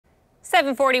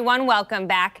741, welcome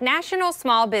back. National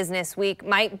Small Business Week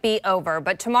might be over,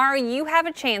 but tomorrow you have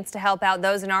a chance to help out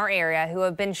those in our area who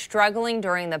have been struggling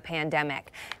during the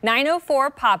pandemic.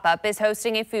 904 Pop-Up is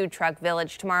hosting a food truck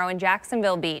village tomorrow in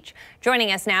Jacksonville Beach.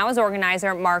 Joining us now is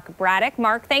organizer Mark Braddock.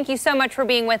 Mark, thank you so much for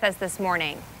being with us this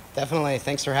morning. Definitely.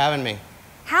 Thanks for having me.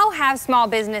 How have small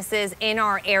businesses in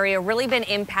our area really been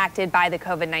impacted by the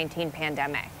COVID-19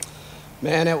 pandemic?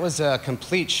 Man, it was a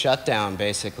complete shutdown,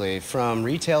 basically, from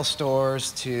retail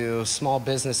stores to small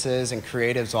businesses and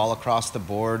creatives all across the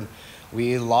board.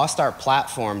 We lost our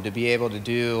platform to be able to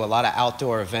do a lot of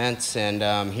outdoor events,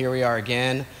 and here we are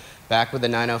again, back with the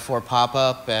 904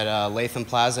 Pop-Up at Latham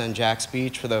Plaza in Jacks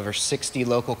Beach with over 60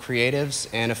 local creatives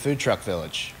and a food truck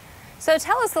village. So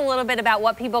tell us a little bit about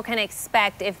what people can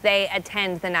expect if they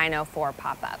attend the 904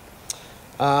 Pop-Up.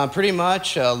 Pretty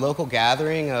much a local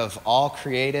gathering of all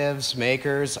creatives,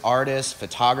 makers, artists,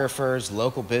 photographers,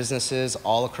 local businesses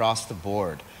all across the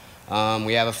board.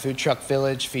 We have a food truck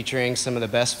village featuring some of the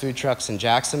best food trucks in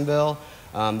Jacksonville.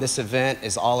 This event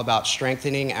is all about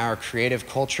strengthening our creative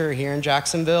culture here in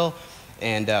Jacksonville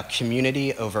and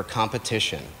community over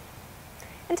competition.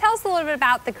 And tell us a little bit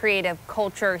about the creative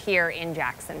culture here in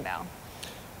Jacksonville.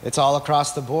 It's all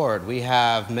across the board. We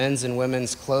have men's and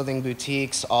women's clothing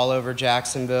boutiques all over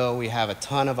Jacksonville. We have a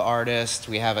ton of artists.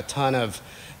 We have a ton of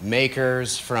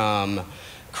makers, from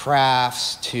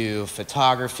crafts to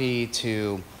photography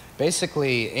to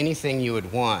basically anything you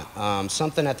would want.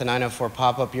 Something at the 904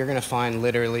 Pop-Up, you're going to find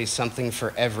literally something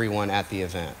for everyone at the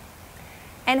event.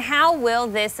 And how will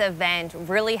this event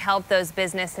really help those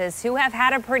businesses who have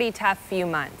had a pretty tough few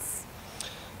months?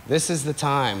 This is the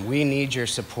time. We need your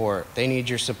support. They need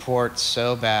your support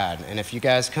so bad. And if you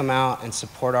guys come out and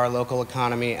support our local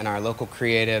economy and our local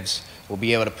creatives, we'll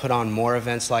be able to put on more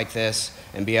events like this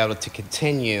and be able to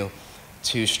continue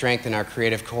to strengthen our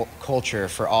creative culture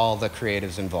for all the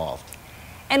creatives involved.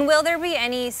 And will there be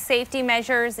any safety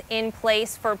measures in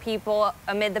place for people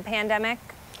amid the pandemic?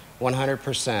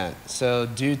 100%. So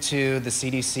due to the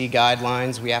CDC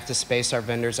guidelines, we have to space our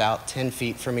vendors out 10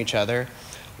 feet from each other.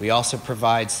 We also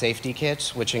provide safety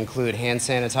kits, which include hand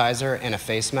sanitizer and a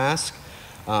face mask.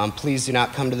 Please do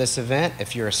not come to this event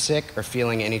if you're sick or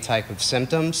feeling any type of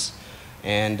symptoms.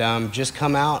 And just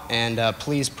come out and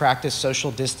please practice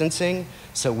social distancing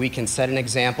so we can set an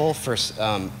example for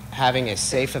having a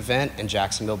safe event in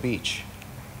Jacksonville Beach.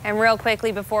 And real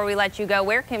quickly before we let you go,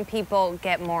 where can people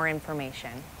get more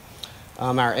information?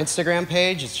 Our Instagram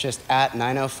page is just at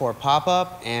 904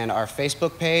 Pop-Up, and our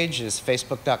Facebook page is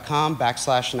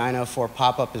facebook.com/904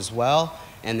 Pop-Up as well.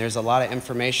 And there's a lot of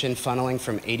information funneling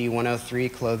from 8103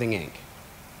 Clothing Inc.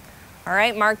 All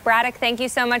right, Mark Braddock, thank you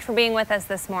so much for being with us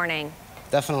this morning.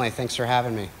 Definitely. Thanks for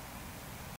having me.